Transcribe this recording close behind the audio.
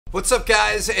What's up,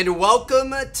 guys, and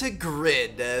welcome to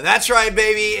Grid. That's right,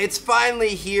 baby. It's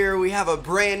finally here. We have a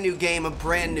brand new game, a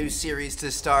brand new series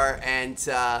to start, and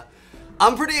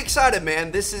I'm pretty excited,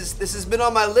 man. This has been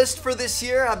on my list for this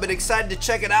year. I've been excited to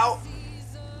check it out.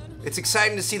 It's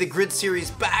exciting to see the Grid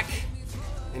series back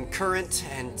and current,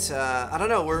 and I don't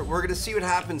know. We're gonna see what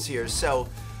happens here. So.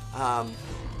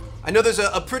 I know there's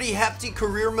a pretty hefty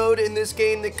career mode in this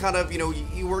game that kind of,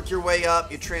 you work your way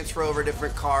up, you transfer over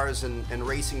different cars and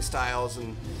racing styles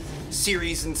and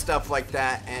series and stuff like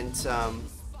that, and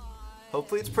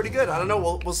hopefully it's pretty good. I don't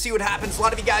know, we'll see what happens. A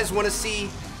lot of you guys want to see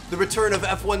the return of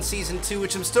F1 Season 2,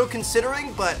 which I'm still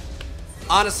considering, but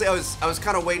honestly, I was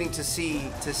kind of waiting to see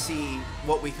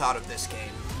what we thought of this game.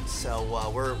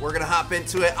 So we're gonna hop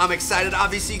into it. I'm excited.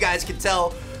 Obviously, you guys can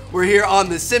tell we're here on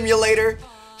the simulator.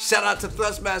 Shout out to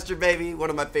Thrustmaster, baby, one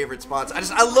of my favorite spots.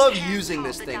 I love using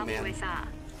this thing, man.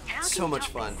 It's so much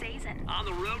fun. On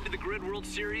the road to the Grid World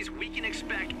Series, we can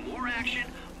expect more action,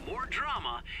 more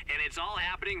drama, and it's all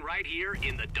happening right here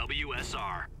in the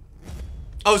WSR.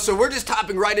 Oh, so we're just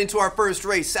hopping right into our first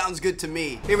race. Sounds good to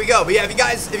me. Here we go. But yeah, if you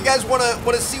guys want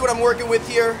to see what I'm working with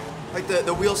here, like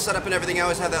the wheel setup and everything, I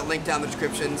always have that link down in the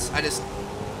descriptions.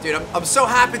 Dude, I'm so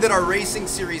happy that our racing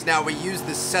series now we use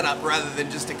this setup rather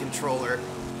than just a controller.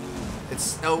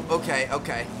 Okay.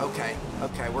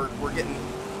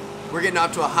 We're getting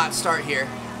off to a hot start here.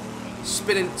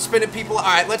 Spinning people. All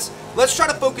right, let's try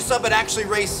to focus up and actually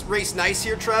race nice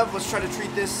here, Trev. Let's try to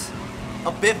treat this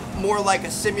a bit more like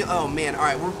a simulator. Oh man, all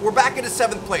right, we're back into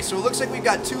 7th place. So it looks like we've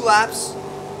got 2 laps.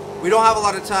 We don't have a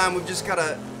lot of time. We've just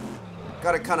gotta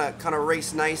kind of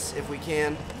race nice if we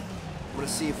can. I'm gonna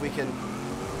see if we can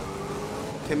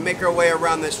make our way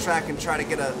around this track and try to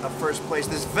get a first place.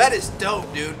 This vet is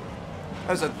dope, dude.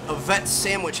 There's a vet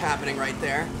sandwich happening right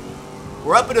there.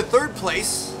 We're up into 3rd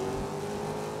place.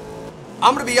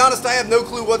 I'm gonna be honest, I have no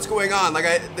clue what's going on.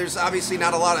 There's obviously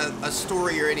not a lot of a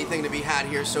story or anything to be had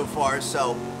here so far.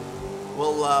 So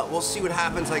we'll see what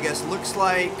happens. I guess looks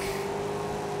like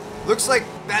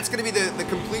that's gonna be the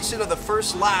completion of the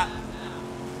first lap.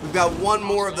 We've got 1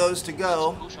 more of those to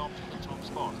go,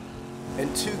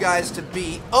 and 2 guys to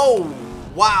beat. Oh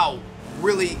wow!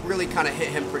 Really kind of hit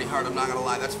him pretty hard. I'm not gonna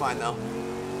lie. That's fine though.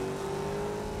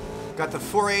 Got the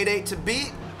 488 to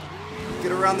beat.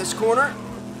 Get around this corner.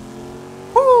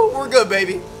 Woo, we're good,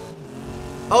 baby.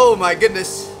 Oh my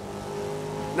goodness.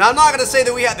 Now I'm not gonna say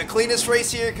that we had the cleanest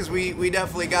race here because we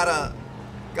definitely got a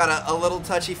little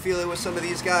touchy-feely with some of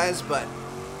these guys, but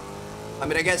I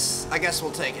mean I guess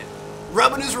we'll take it.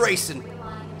 Rubbing is racing.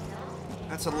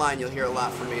 That's a line you'll hear a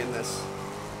lot from me in this.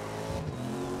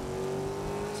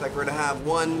 Looks like we're gonna have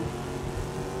 1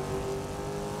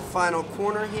 final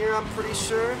corner here, I'm pretty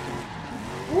sure.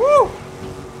 Woo!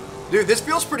 Dude, this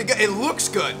feels pretty good. It looks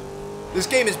good. This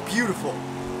game is beautiful.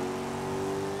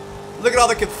 Look at all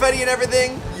the confetti and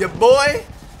everything. Your boy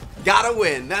gotta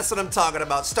win. That's what I'm talking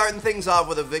about. Starting things off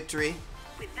with a victory.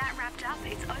 With that wrapped up,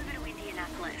 it's over to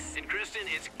Indianapolis. And Kristen,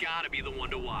 it's gotta be the one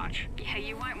to watch. Yeah,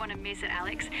 you won't want to miss it,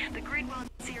 Alex. The Grid World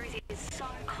Series is so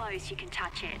close you can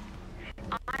touch it.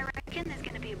 I reckon there's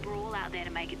going to be a brawl out there to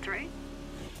make it through.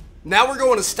 Now we're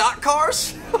going to stock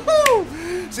cars?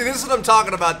 See, this is what I'm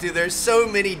talking about, dude. There's so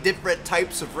many different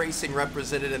types of racing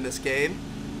represented in this game.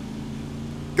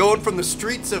 Going from the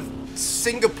streets of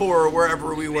Singapore or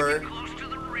wherever we were Close to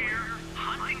the rear,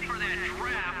 hunting for that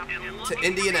draft and to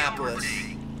Indianapolis.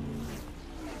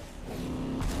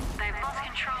 They've lost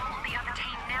control. The other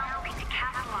team now looking to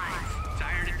capitalize.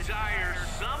 Tire to tire,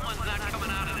 someone's not coming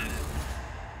out of this.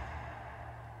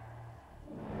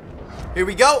 Here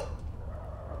we go.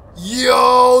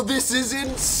 Yo, this is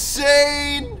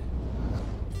insane.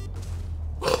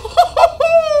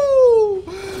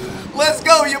 Let's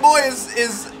go, your boy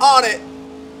is on it.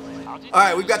 All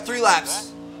right, we've got 3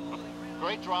 laps.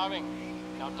 Great driving.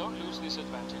 Now don't lose this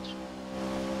advantage.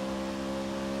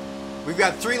 We've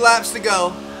got 3 laps to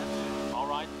go. All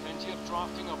right, plenty of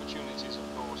drafting opportunities, of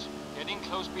course. Getting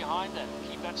close behind them.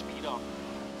 Keep that speed up.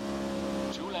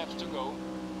 2 laps to go.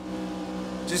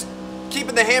 Just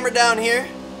keeping the hammer down here.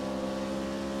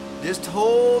 Just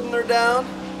holding her down.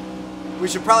 We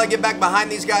should probably get back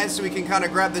behind these guys so we can kind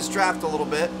of grab this draft a little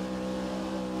bit.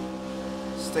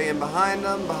 Staying behind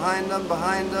them, behind them,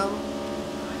 behind them.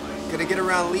 Gonna get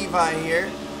around Levi here.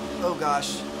 Oh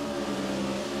gosh.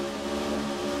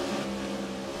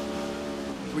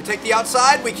 Can we take the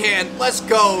outside? We can. Let's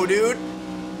go, dude.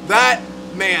 That,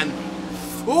 man.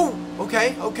 Ooh,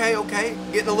 okay.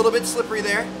 Getting a little bit slippery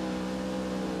there.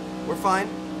 We're fine.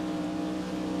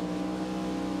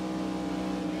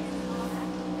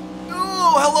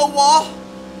 Oh, hello, wall.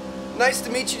 Nice to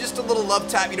meet you. Just a little love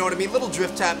tap, you know what I mean? Little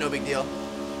drift tap, no big deal.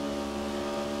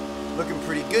 Looking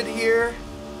pretty good here.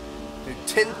 Dude,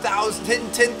 10,000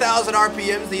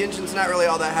 RPMs. The engine's not really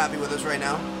all that happy with us right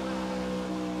now.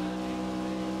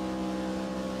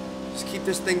 Just keep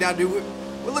this thing down, dude.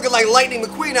 We're looking like Lightning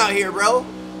McQueen out here, bro.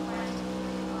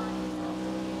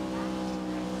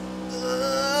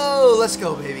 Oh, let's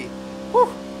go, baby.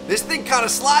 Whew. This thing kind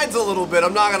of slides a little bit,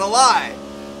 I'm not gonna lie.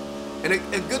 In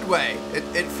a good way.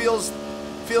 It feels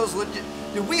legit.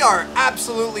 Dude, we are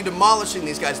absolutely demolishing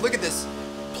these guys. Look at this.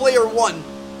 Player 1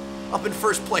 up in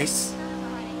first place.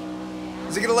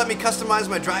 Is it gonna let me customize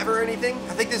my driver or anything?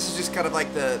 I think this is just kind of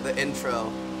like the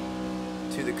intro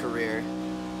to the career.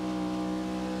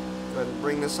 Go ahead and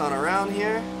bring this on around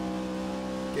here.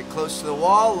 Get close to the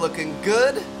wall, looking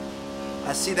good.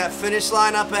 I see that finish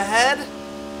line up ahead.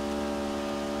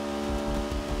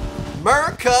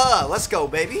 America! Let's go,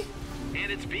 baby.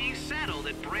 And it's being settled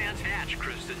at Brands Hatch,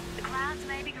 Kristen. The clouds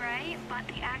may be grey, but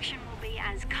the action will be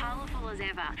as colourful as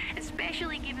ever,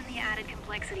 especially given the added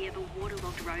complexity of a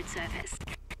waterlogged road surface.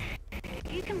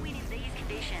 If you can win in these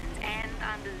conditions and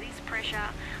under this pressure,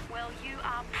 well, you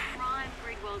are prime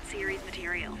Grid World Series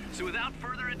material. So without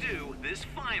further ado, this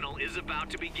final is about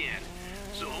to begin.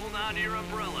 So hold on to your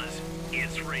umbrellas.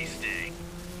 It's race day.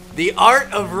 The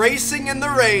Art of Racing in the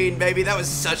Rain, baby. That was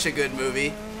such a good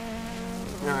movie.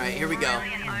 Alright, here we go.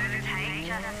 Brilliant overtake,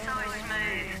 just so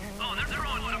smooth. Oh, they're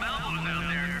throwing some elbows out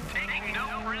there. Taking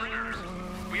no prisoners.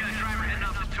 We got a driver heading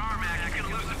off the tarmac. He's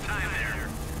gonna lose some time there.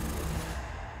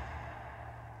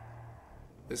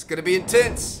 This is gonna be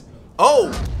intense.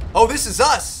 Oh! Oh, this is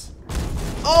us!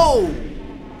 Oh!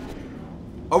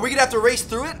 Are we gonna have to race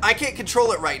through it? I can't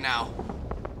control it right now.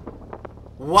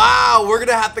 Wow, we're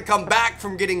gonna have to come back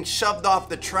from getting shoved off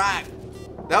the track.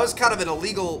 That was kind of an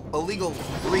illegal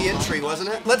re-entry, wasn't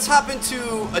it? Let's hop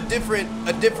into a different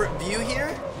view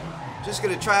here. Just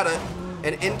gonna try to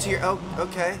an interior. Oh,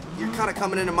 okay. You're kind of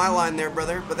coming into my line there,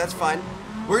 brother, but that's fine.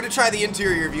 We're gonna try the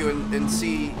interior view and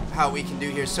see how we can do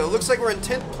here. So it looks like we're in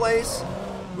 10th place.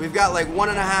 We've got like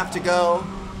 1.5 to go.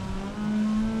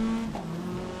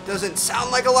 Doesn't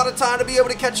sound like a lot of time to be able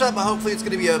to catch up, but hopefully it's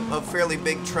gonna be a fairly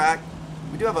big track.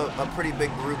 We do have a pretty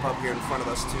big group up here in front of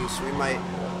us too, so we might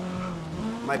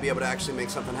be able to actually make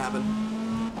something happen.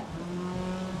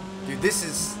 Dude, this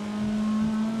is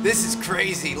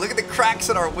crazy. Look at the cracks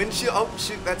in our windshield. Oh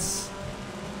shoot, that's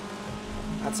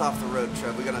off the road,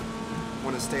 Trev. We're gonna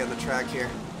want to stay on the track here.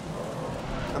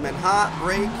 I'm in hot,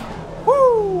 brake.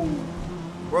 Woo!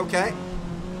 We're okay.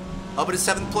 Up into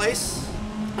 7th place.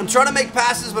 I'm trying to make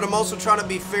passes, but I'm also trying to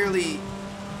be fairly,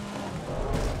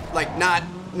 like, not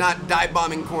dive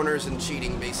bombing corners and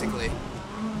cheating, basically.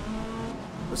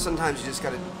 But sometimes you just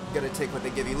gotta take what they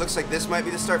give you. Looks like this might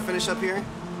be the start finish up here.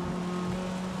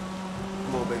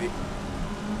 Come on, baby.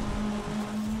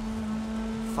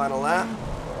 Final lap.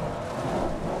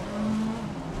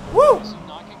 Woo! Listen,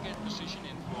 I can get position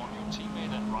info on your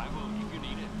teammate and rival if you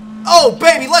need it. Oh,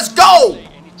 baby, let's go! Say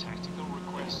any tactical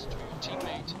requests to your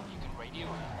teammate, you can radio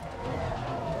him.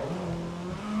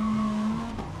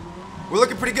 We're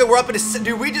looking pretty good. We're up into,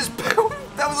 dude, we just,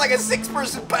 that was like a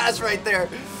 6-person pass right there.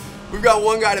 We've got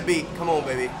one guy to beat. Come on,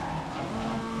 baby.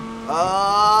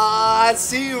 I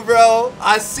see you, bro.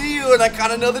 I see you, and I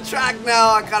kind of know the track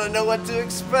now. I kind of know what to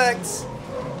expect.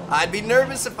 I'd be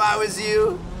nervous if I was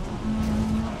you.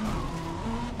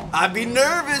 I'd be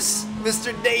nervous,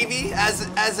 Mr. Davey,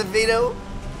 Azevedo.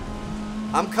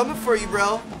 I'm coming for you,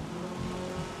 bro.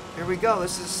 Here we go.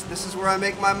 This is where I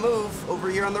make my move. Over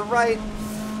here on the right.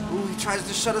 Ooh, he tries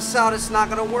to shut us out. It's not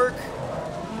gonna work.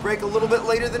 Brake a little bit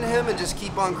later than him and just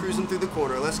keep on cruising through the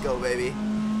corner. Let's go, baby.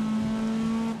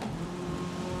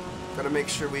 Gotta make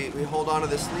sure we hold on to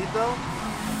this lead, though.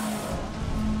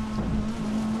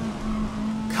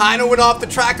 Kind of went off the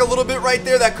track a little bit right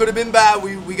there. That could have been bad.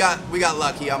 We got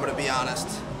lucky. I'm gonna be honest.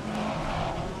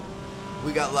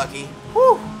 We got lucky.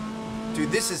 Whew.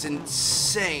 Dude, this is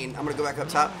insane. I'm gonna go back up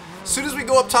top. As soon as we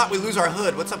go up top, we lose our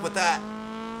hood. What's up with that?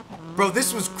 Bro,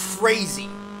 this was crazy.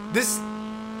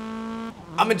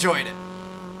 I'm enjoying it.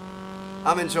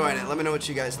 I'm enjoying it. Let me know what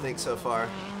you guys think so far.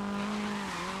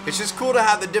 It's just cool to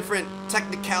have the different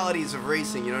technicalities of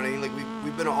racing, you know what I mean? Like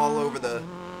we've been all over the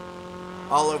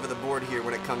board here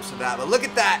when it comes to that. But look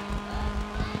at that.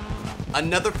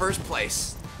 Another first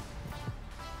place.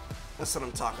 That's what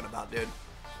I'm talking about, dude.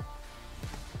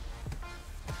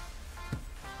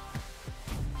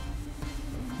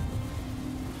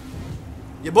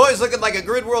 Your boy's looking like a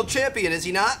Grid World champion, is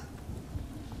he not?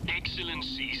 Excellent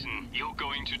season. You're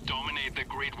going to dominate the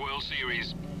Grid World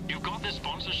Series. You've got the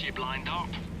sponsorship lined up.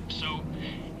 So,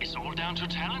 it's all down to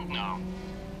talent now.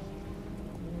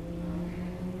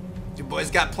 You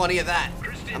boys got plenty of that.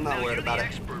 Kristen, I'm not now worried you're about the it.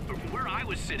 expert, but from where I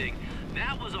was sitting,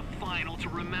 that was a final to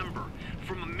remember.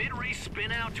 From a mid-race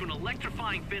spin-out to an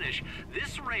electrifying finish,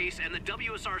 this race and the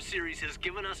WSR Series has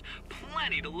given us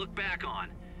plenty to look back on.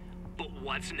 But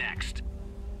what's next?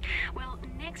 Well,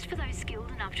 next for those skilled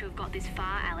enough to have got this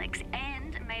far, Alex,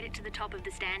 and made it to the top of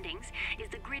the standings, is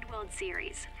the Grid World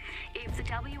Series. If the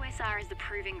WSR is the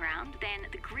proving ground, then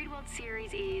the Grid World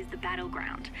Series is the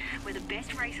battleground, where the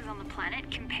best racers on the planet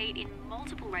compete in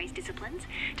multiple race disciplines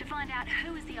to find out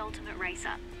who is the ultimate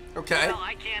racer. Okay. Well,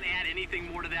 I can't add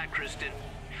anything more to that, Kristen.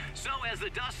 So as the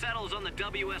dust settles on the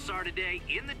WSR today,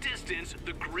 in the distance,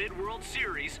 the Grid World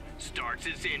Series starts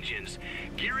its engines,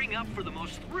 gearing up for the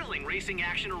most thrilling racing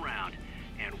action around.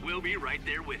 And we'll be right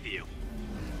there with you.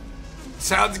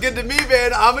 Sounds good to me,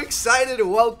 man. I'm excited.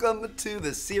 Welcome to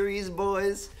the series,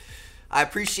 boys. I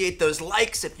appreciate those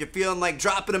likes if you're feeling like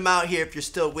dropping them out here if you're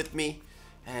still with me.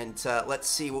 And let's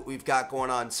see what we've got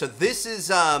going on. So this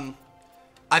is...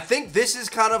 I think this is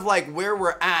kind of like where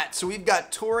we're at. So we've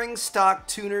got Touring, Stock,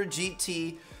 Tuner,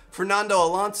 GT, Fernando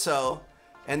Alonso,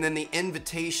 and then the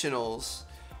Invitationals.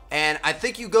 And I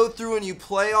think you go through and you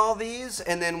play all these,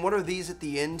 and then what are these at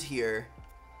the end here?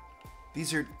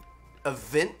 These are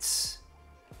events.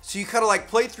 So you kind of like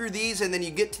play through these, and then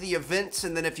you get to the events,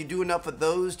 and then if you do enough of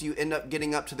those, do you end up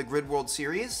getting up to the Grid World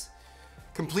Series?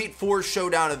 Complete 4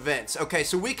 showdown events. Okay,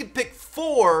 so we could pick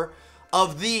 4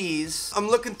 of these. I'm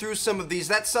looking through some of these.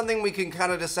 That's something we can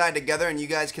kind of decide together, and you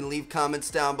guys can leave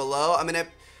comments down below. I mean,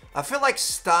 I feel like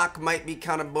stock might be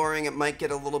kind of boring. It might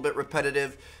get a little bit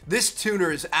repetitive. This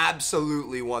tuner is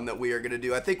absolutely one that we are going to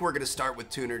do. I think we're going to start with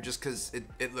tuner just because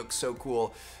it looks so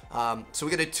cool. So we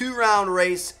got a 2-round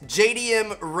race.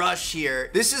 JDM Rush here.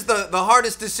 This is the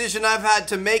hardest decision I've had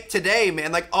to make today,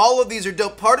 man. Like, all of these are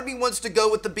dope. Part of me wants to go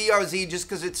with the BRZ just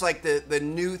because it's like the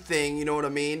new thing, you know what I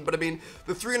mean? But I mean,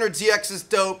 the 300ZX is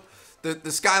dope.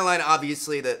 The Skyline,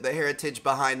 obviously, the heritage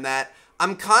behind that.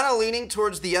 I'm kind of leaning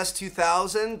towards the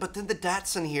S2000, but then the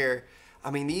Datsun here, I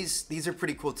mean, these are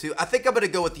pretty cool too. I think I'm going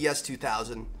to go with the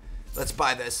S2000. Let's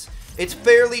buy this. It's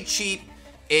fairly cheap.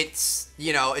 It's,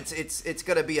 you know, it's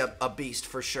going to be a beast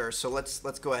for sure. So let's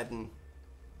go ahead and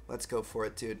let's go for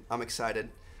it, dude. I'm excited.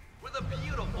 With a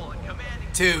beautiful and commanding...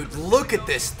 Dude, look at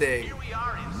this thing. Here we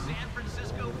are in San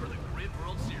Francisco for the Grid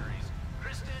World Series.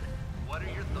 Kristen, what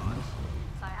are your thoughts?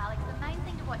 So, Alex, the main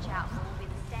thing to watch out for will be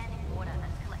the standing water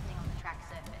that's collecting on the track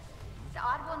surface. So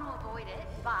I'd want to avoid it,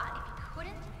 but if you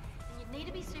couldn't, then you'd need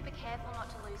to be super careful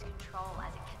not to lose control,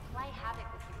 as it can play havoc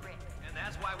with your grip. And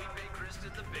that's why we pay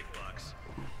Kristen the big bucks.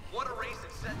 What a race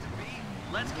it's set to be.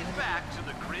 Let's get back to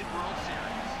the Grid World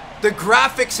Series. The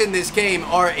graphics in this game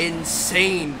are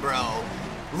insane, bro.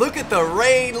 Look at the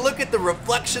rain. Look at the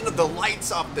reflection of the lights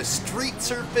off the street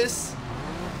surface.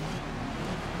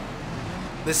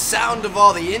 The sound of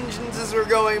all the engines as we're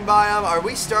going by them. Are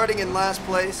we starting in last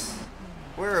place?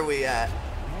 Where are we at?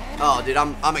 Oh, dude,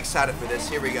 I'm excited for this.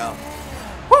 Here we go.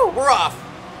 Woo, we're off.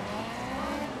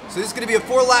 So this is going to be a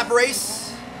 4-lap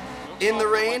race in the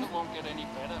rain. Won't get any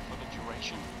better for the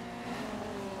duration.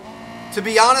 To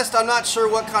be honest, I'm not sure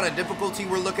what kind of difficulty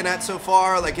we're looking at so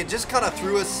far. Like, it just kind of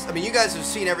threw us. I mean, you guys have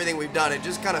seen everything we've done. It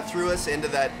just kind of threw us into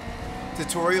that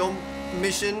tutorial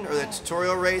mission or the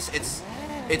tutorial race.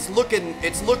 It's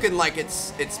looking like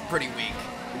it's pretty weak.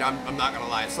 You know, I'm not gonna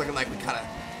lie. It's looking like we gotta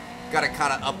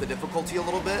up the difficulty a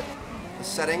little bit, the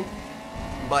setting.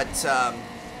 But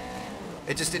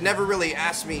it never really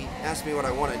asked me what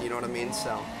I wanted. You know what I mean?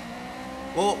 So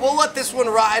we'll let this one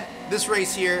ride, this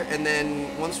race here, and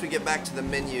then once we get back to the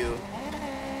menu,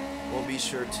 we'll be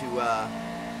sure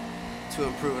to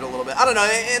improve it a little bit. I don't know.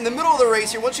 In the middle of the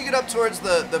race here, once you get up towards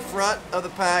the front of the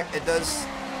pack, it does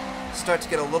start to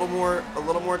get a little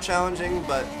more challenging,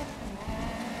 but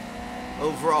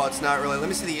overall it's not really. Let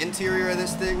me see the interior of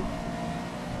this thing.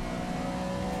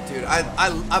 Dude,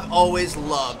 I've always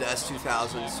loved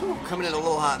S2000s. Ooh, coming in a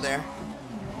little hot there.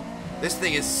 This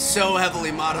thing is so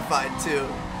heavily modified too.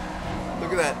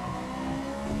 Look at that.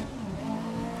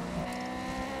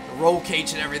 The roll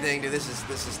cage and everything, dude. This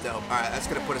is dope. All right, that's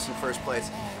gonna put us in first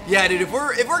place. Yeah, dude. If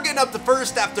we're getting up to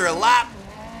first after a lap,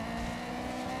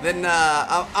 then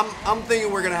I'm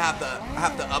thinking we're gonna have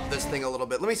to up this thing a little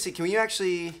bit. Let me see. Can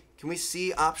we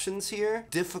see options here?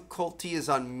 Difficulty is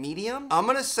on medium. I'm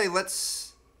gonna say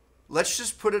let's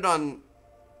just put it on.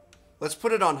 Let's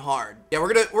put it on hard. Yeah,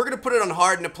 we're gonna put it on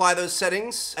hard and apply those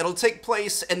settings. It'll take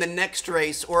place in the next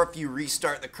race, or if you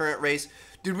restart the current race.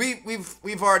 Dude,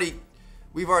 we've already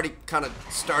kind of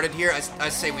started here. I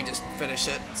say we just finish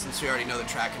it since we already know the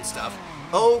track and stuff.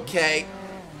 Okay,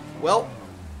 well,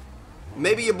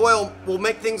 maybe your boy will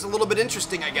make things a little bit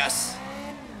interesting, I guess.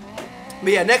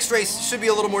 But yeah, next race should be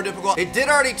a little more difficult. It did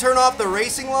already turn off the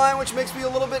racing line, which makes me a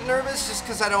little bit nervous just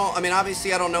because I mean,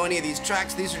 obviously I don't know any of these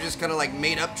tracks. These are just kind of like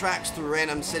made up tracks through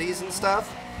random cities and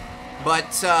stuff.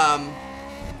 But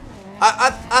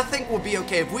I think we'll be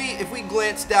okay. If we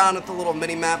glance down at the little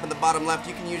mini map in the bottom left,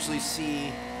 you can usually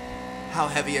see how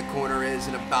heavy a corner is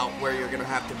and about where you're gonna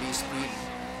have to be speed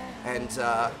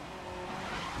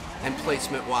and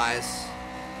placement wise.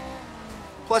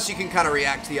 Plus, you can kind of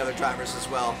react to the other drivers as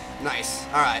well. Nice.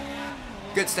 All right.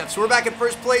 Good stuff. So we're back in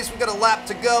first place. We've got a lap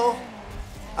to go.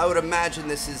 I would imagine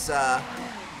this is, oh,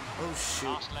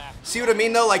 shoot. See what I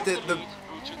mean, though? Like,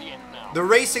 the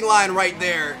racing line right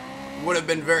there would have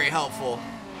been very helpful.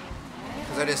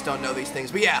 Because I just don't know these things.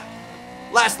 But, yeah.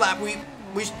 Last lap, we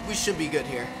should be good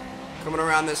here. Coming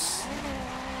around this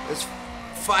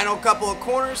final couple of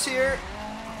corners here.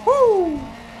 Woo!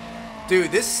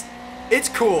 Dude, it's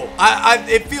cool.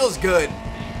 It feels good.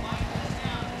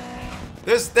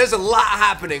 There's a lot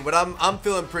happening, but I'm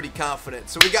feeling pretty confident.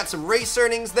 So we got some race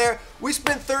earnings there. We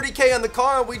spent 30K on the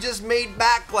car, and we just made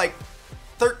back like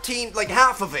 13, like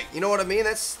half of it. You know what I mean?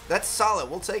 That's solid.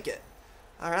 We'll take it.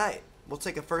 All right, we'll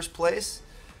take a first place.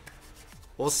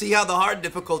 We'll see how the hard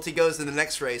difficulty goes in the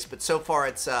next race, but so far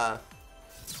it's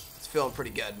feeling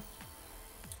pretty good.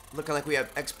 Looking like we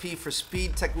have XP for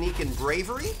speed, technique, and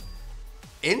bravery.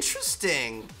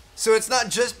 Interesting. So it's not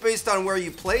just based on where you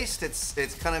placed, it's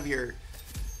kind of your,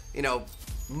 you know,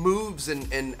 moves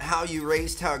and how you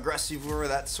raced, how aggressive you were,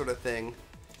 that sort of thing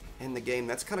in the game.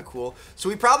 That's kind of cool. So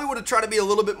we probably would have tried to be a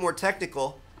little bit more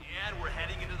technical. And we're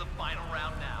heading into the final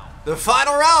round now. The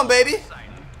final round, baby.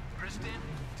 Kristen,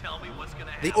 tell me what's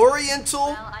gonna happen. The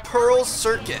Oriental Pearl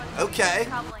Circuit. Okay.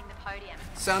 Troubling the podium.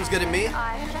 Sounds good to me.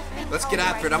 I've just been Let's told get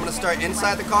after it. I'm going to start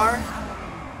inside the car.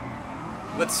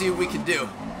 Let's see what we can do.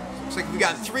 Looks like we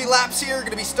got 3 laps here.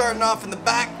 Going to be starting off in the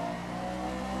back,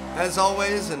 as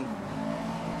always, and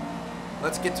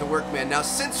let's get to work, man. Now,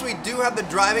 since we do have the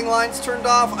driving lines turned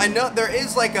off, I know there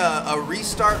is like a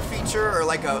restart feature or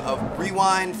like a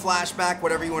rewind, flashback,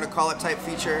 whatever you want to call it, type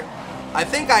feature. I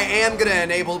think I am going to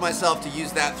enable myself to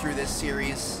use that through this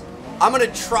series. I'm going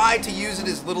to try to use it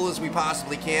as little as we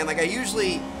possibly can. Like I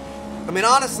mean,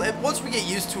 honestly, once we get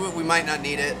used to it, we might not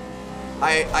need it.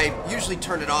 I usually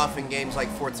turn it off in games like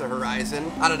Forza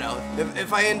Horizon. I don't know.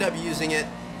 If I end up using it,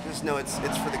 just know it's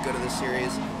for the good of the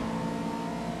series.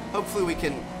 Hopefully we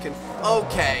can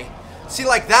okay. See,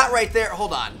 like that right there.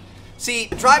 Hold on. See,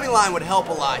 the driving line would help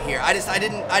a lot here. I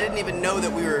didn't even know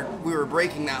that we were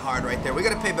braking that hard right there. We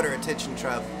got to pay better attention,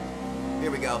 Trev. Here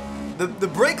we go. The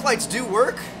brake lights do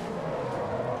work.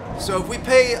 So if we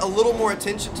pay a little more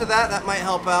attention to that, that might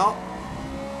help out.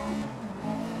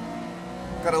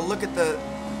 Got to look at the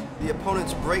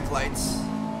opponent's brake lights.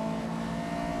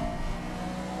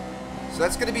 So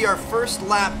that's going to be our first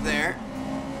lap there.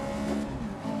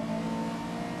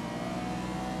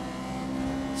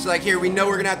 So like here, we know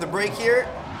we're going to have to brake here.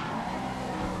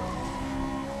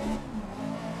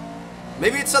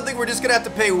 Maybe it's something we're just going to have to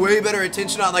pay way better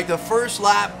attention on. Like the first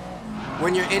lap,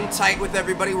 when you're in tight with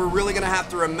everybody, we're really going to have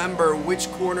to remember which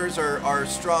corners are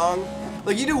strong.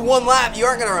 Like, you do 1 lap, you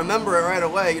aren't going to remember it right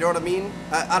away, you know what I mean?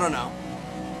 I don't know.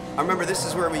 I remember this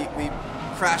is where we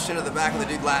crashed into the back of the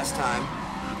dude last time.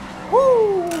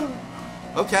 Woo!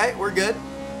 Okay, we're good.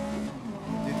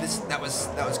 Dude, that was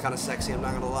kind of sexy, I'm not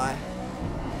going to lie.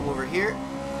 Come over here.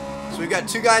 So we've got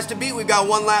 2 guys to beat, we've got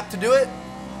 1 lap to do it.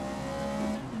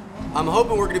 I'm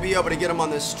hoping we're going to be able to get him on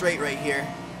this straight right here.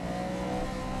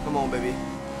 Come on, baby.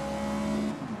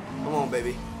 Come on,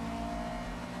 baby.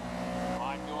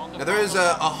 Now there is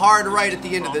a hard right at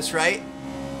the end of this, right?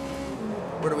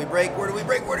 Where do we brake? Where do we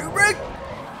brake? Where do we brake?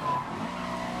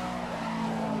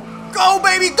 Go,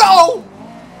 baby, go!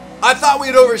 I thought we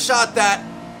had overshot that.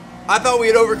 I thought we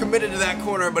had overcommitted to that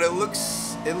corner, but it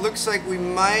looks like we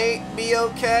might be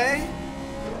okay.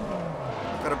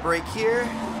 Got a brake here.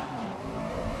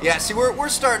 Yeah, see, we're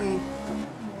starting.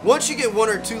 Once you get 1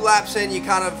 or 2 laps in, you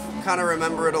kind of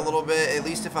remember it a little bit. At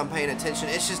least if I'm paying attention.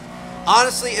 It's just.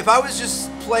 Honestly, if I was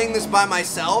just playing this by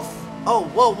myself... Oh,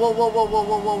 whoa, whoa, whoa, whoa, whoa,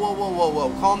 whoa, whoa, whoa, whoa, whoa,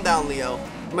 whoa. Calm down, Leo.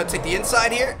 I'm going to take the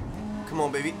inside here. Come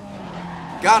on, baby.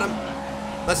 Got him.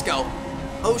 Let's go.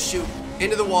 Oh, shoot.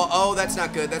 Into the wall. Oh, that's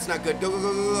not good. That's not good. Go, go,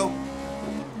 go, go, go.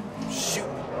 Shoot.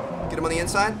 Get him on the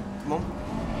inside. Come on.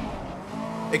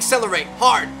 Accelerate.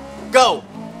 Hard. Go.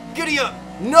 Giddy up.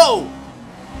 No.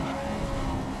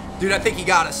 Dude, I think he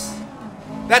got us.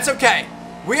 That's okay.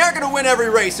 We aren't going to win every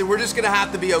race, and we're just going to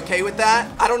have to be okay with that.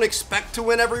 I don't expect to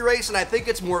win every race, and I think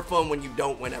it's more fun when you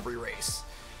don't win every race.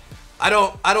 I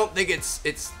don't think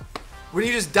it's when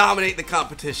you just dominate the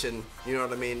competition, you know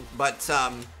what I mean? But,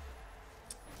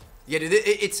 Yeah, dude,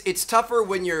 it's tougher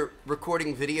when you're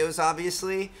recording videos,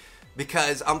 obviously,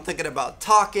 because I'm thinking about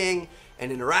talking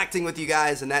and interacting with you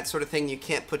guys and that sort of thing. You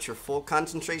can't put your full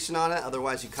concentration on it,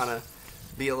 otherwise you kind of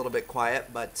be a little bit quiet.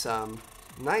 But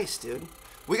nice, dude.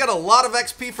 We got a lot of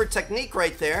XP for technique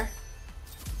right there.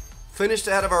 Finished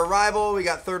ahead of our rival. We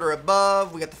got 3rd or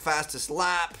above. We got the fastest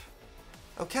lap.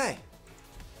 Okay,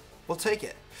 we'll take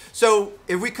it. So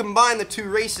if we combine the 2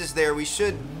 races there, we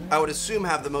should, I would assume,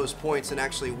 have the most points and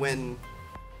actually win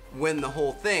the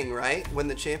whole thing, right? Win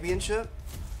the championship.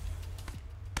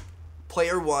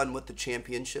 Player 1 with the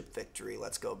championship victory.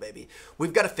 Let's go, baby.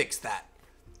 We've got to fix that.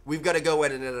 We've got to go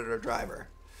in and edit our driver.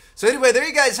 So anyway, there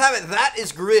you guys have it. That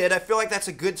is Grid. I feel like that's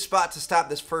a good spot to stop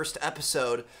this first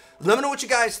episode. Let me know what you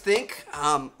guys think.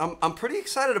 I'm pretty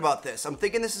excited about this. I'm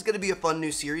thinking this is going to be a fun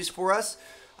new series for us.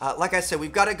 Like I said,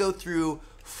 we've got to go through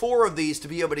 4 of these to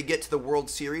be able to get to the World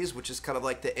Series, which is kind of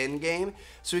like the end game.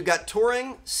 So we've got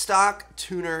Touring, Stock,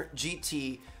 Tuner,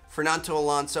 GT, Fernando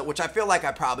Alonso, which I feel like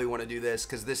I probably want to do this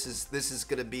because this is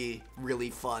going to be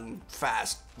really fun,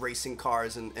 fast racing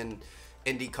cars and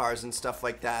Indy cars and stuff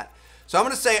like that. So I'm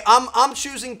going to say I'm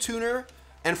choosing Tuner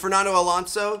and Fernando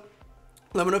Alonso.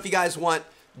 Let me know if you guys want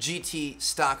GT,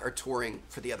 Stock, or Touring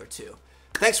for the other 2.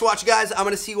 Thanks for watching, guys. I'm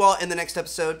going to see you all in the next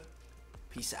episode.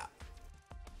 Peace out.